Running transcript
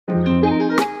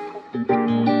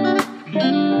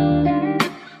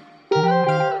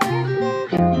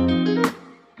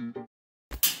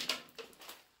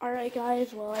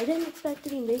guys, well, I didn't expect to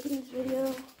be making this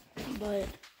video, but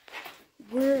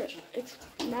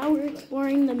now we're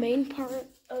exploring the main part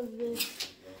of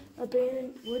this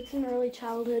abandoned Woodson Early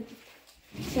Childhood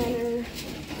Center.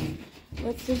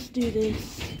 Let's just do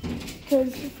this,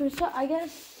 because I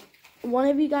guess one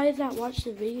of you guys that watched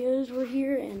the videos were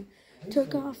here and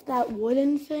took off that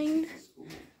wooden thing,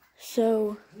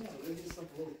 so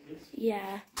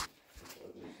yeah.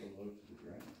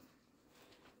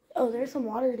 Oh, there's some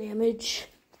water damage.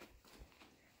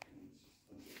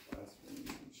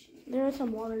 There is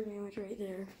some water damage right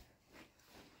there.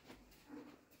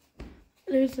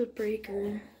 There's a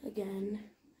breaker again.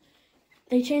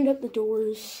 They chained up the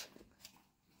doors.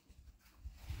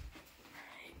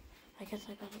 I guess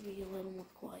I gotta be a little more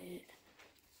quiet.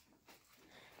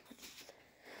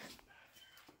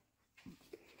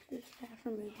 This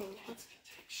bathroom is a lot.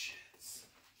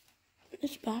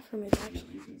 This bathroom is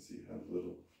actually. You can see how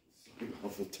little.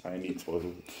 All the tiny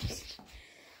toilets.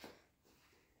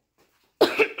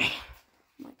 Oh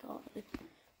my god.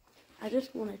 I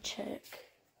just want to check.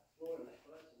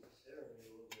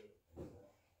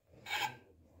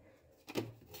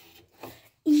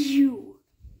 Ew.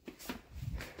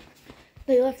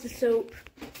 They left the soap.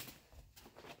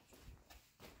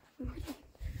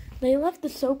 They left the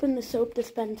soap in the soap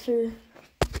dispenser.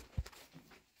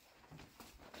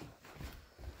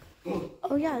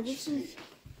 Oh yeah, this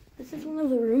is one of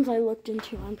the rooms I looked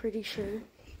into, I'm pretty sure.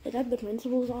 Is that the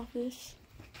principal's office?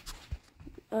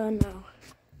 No.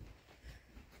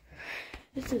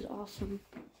 This is awesome.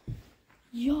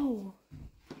 Yo.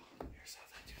 Here's how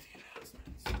they do the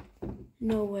announcements.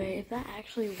 No way. If that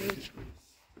actually works.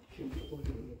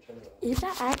 If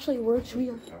that actually works, we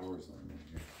are. Powers on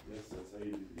there. Yes, that's how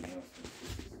you do the announcements.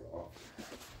 This is the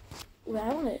office. Wait,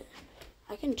 I want it.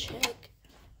 I can check.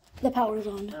 The power's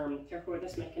on. Careful, it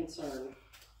doesn't concern.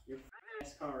 Your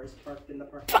ass car is parked in the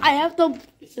parking lot. I have to.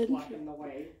 It's blocking the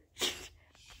way.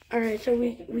 Alright, so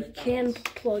we can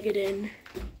plug it in.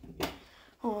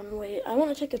 Hold on, wait. I want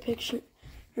to take a picture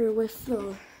with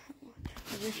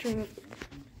this room.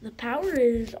 The power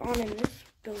is on in this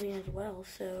building as well,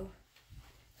 so.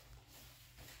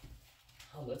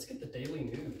 Oh, let's get the daily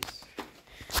news.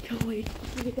 Yo, wait.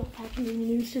 We got happening in the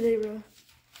news today, bro.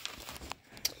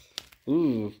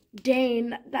 Ooh.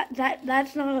 Dane,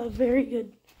 that's not a very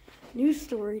good news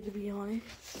story, to be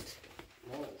honest.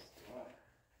 No, it's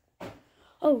not.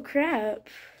 Oh, crap.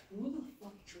 Who the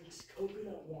fuck drinks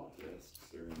coconut water?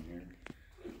 Desks are in here.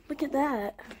 Look at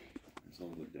that. There's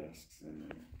all the desks in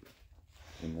there.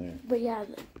 In there. But yeah,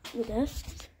 the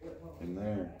desks. In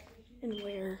there. And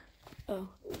where? Oh.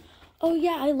 Oh,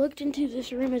 yeah, I looked into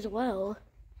this room as well.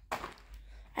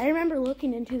 I remember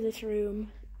looking into this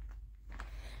room.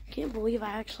 Can't believe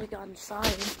I actually got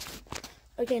inside.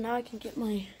 Okay, now I can get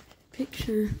my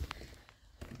picture.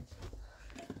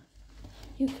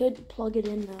 You could plug it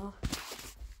in though.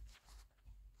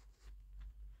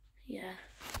 Yeah.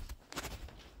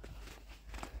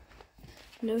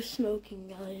 No smoking,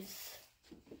 guys.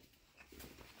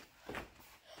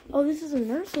 Oh, this is a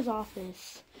nurse's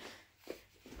office.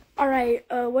 Alright,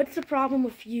 what's the problem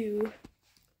with you?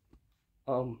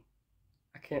 I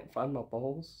can't find my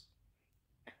balls.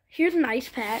 Here's an ice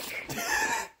pack.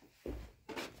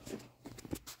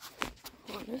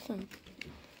 Hold on, listen.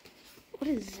 What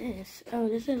is this? Oh,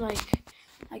 this is like,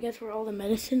 I guess where all the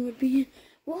medicine would be.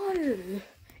 Water.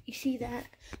 You see that?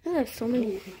 That has so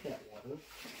many. Don't take that water.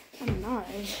 I'm not.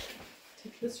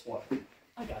 Take this water.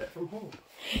 I got it from home.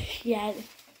 Yeah.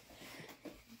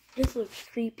 This looks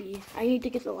creepy. I need to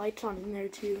get the lights on in there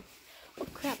too. Oh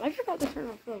crap, I forgot to turn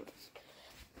off those.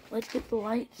 Let's get the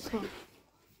lights on.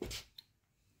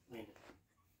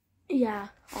 Yeah,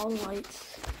 all the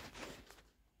lights.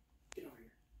 Get over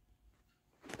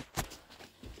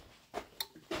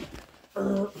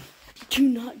here. Do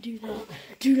not do that.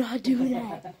 Do not do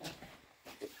that.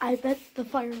 I bet the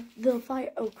fire,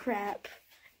 oh crap.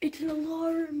 It's an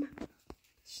alarm.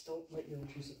 Just don't let your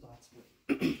intrusive thoughts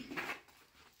move.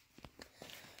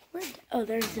 Where? Oh,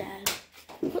 there's Dad.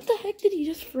 What the heck did he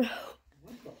just throw?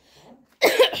 What the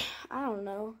fuck? I don't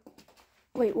know.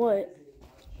 Wait, what?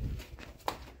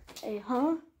 Hey,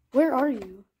 huh? Where are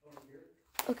you?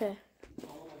 Okay.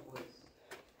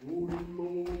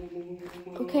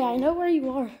 Okay, I know where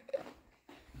you are.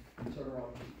 Turn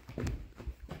around.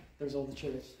 There's all the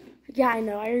chairs. Yeah, I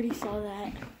know. I already saw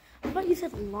that. I thought you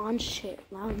said lounge chair.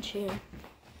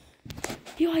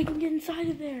 Yo, I can get inside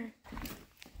of there.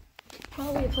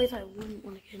 Probably a place I wouldn't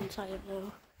want to get inside of,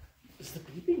 though. Is the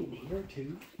beeping in here,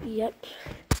 too? Yep.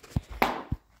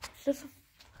 It's just a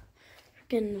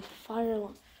freaking fire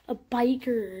alarm. A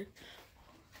biker.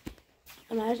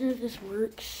 Imagine if this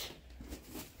works.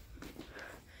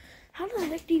 How the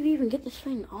heck do you even get this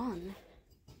thing on?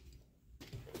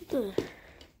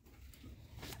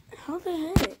 How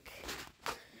the heck?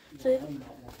 So,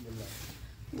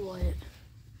 what?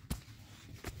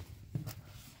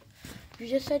 You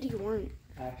just said you weren't.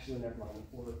 Actually, never mind.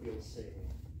 Water feels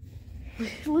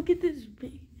safe. Look at this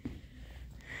big.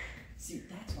 See,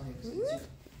 that's why it was easier.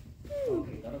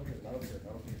 Okay, not over here, not over here,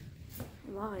 not over here.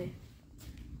 Why?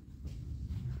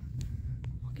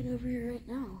 Walking over here right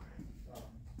now. Oh.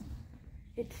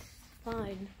 It's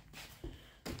fine.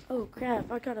 Oh crap,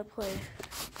 I gotta play.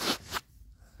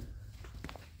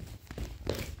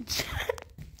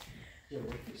 Yeah,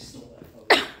 what if you stole that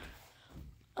phone?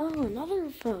 Oh, another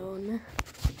phone.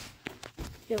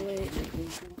 Yeah, wait.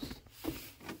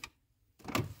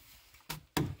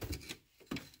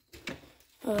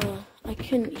 I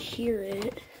couldn't hear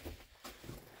it.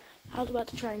 I was about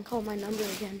to try and call my number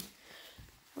again.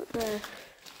 What the?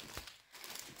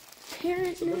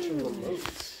 Parent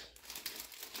news.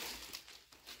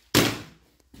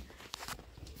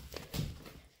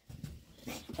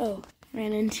 Oh,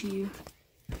 ran into you.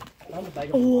 Found a bag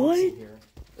of What? Woodson here.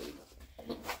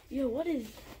 Yo, what is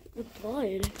the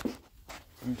blood?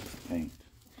 Where's the paint?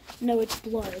 No, it's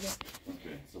blood.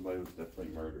 Okay, somebody was definitely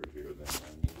murdered here then.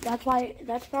 That's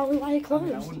probably why it I mean,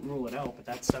 closed. I wouldn't rule it out, but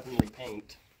that's definitely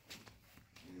paint.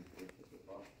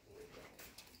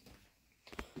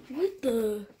 What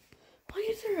the? Why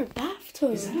is there a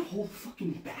bathtub? Is that a whole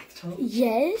fucking bathtub?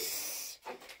 Yes.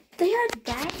 They had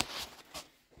bath.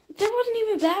 There wasn't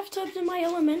even bathtubs in my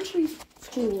elementary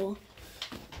school.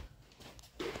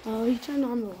 Oh, he turned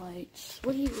on the lights.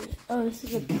 What do you? Oh, this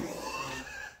is a.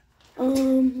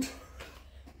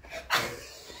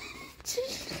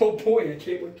 Oh boy, I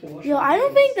can't wait to wash Yo, I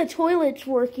don't think the toilets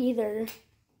work either.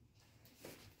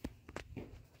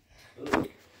 Look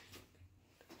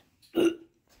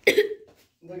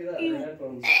at that, her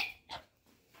headphones.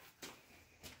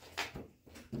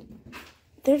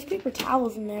 There's paper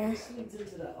towels in there. This leads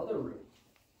into that other room.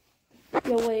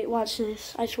 Yo, wait, watch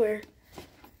this. I swear.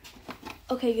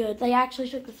 Okay, good. They actually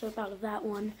took the soap out of that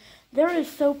one. There is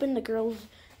soap in the girls'.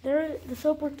 The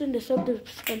soap worked in the soap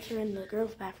dispenser in the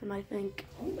girls' bathroom, I think.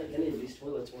 I don't think any of these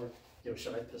toilets work. Yo,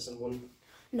 should I piss in one?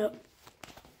 Nope.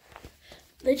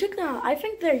 They took the. I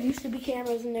think there used to be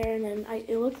cameras in there, and then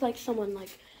it looked like someone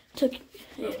like took.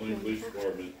 Definitely police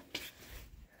department.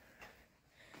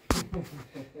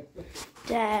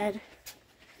 Dad.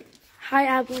 Hi,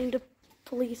 Abilene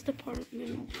Police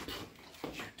Department.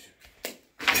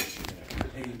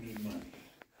 Pay me money.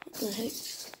 What the heck?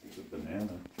 It's a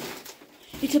banana.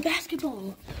 It's a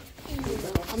basketball.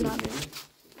 I'm not.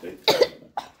 They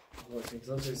Because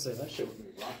I was going to say, that shit would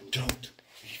be rotten. don't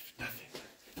leave nothing.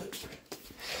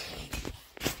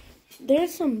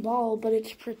 There's some ball, but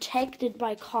it's protected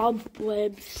by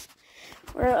cobwebs.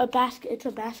 Or a basket. It's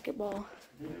a basketball.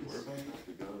 Where am I supposed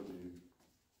to go, dude?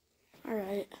 All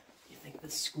right. You think the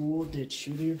school did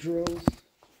shooter drills?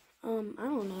 I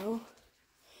don't know.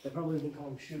 They probably didn't call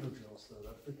them shooter drills, though.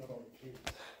 That freaked out all the kids.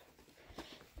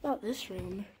 What about this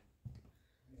room?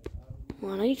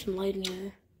 Hold on, I need some lighting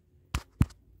here.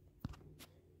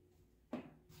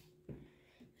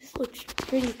 This looks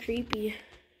pretty creepy.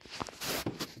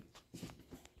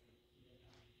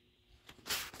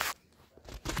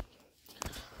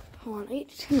 Hold on, I need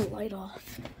to turn the light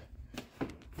off.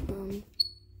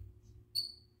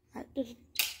 That just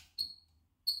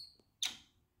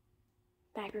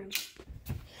back room.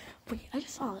 Wait, I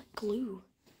just saw glue.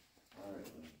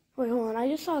 Wait, hold on, I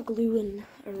just saw glue in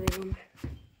a room.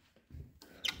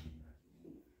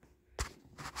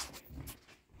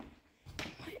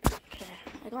 Wait, okay,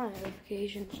 I got a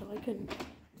notification, so I couldn't.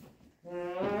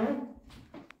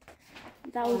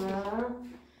 That was.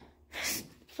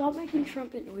 Stop making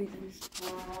trumpet noises.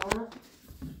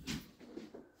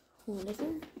 Hold on, is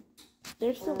there?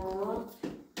 There's still glue.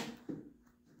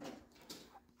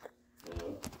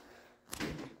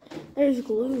 There's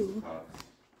glue.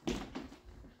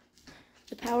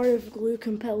 The power of glue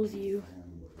compels you.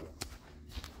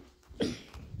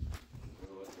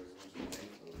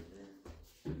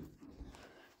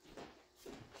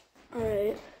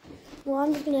 Alright. Well,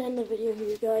 I'm just going to end the video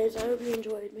here, guys. I hope you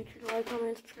enjoyed. Make sure to like, comment,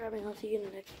 and subscribe, and I'll see you in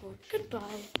the next one.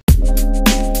 Goodbye.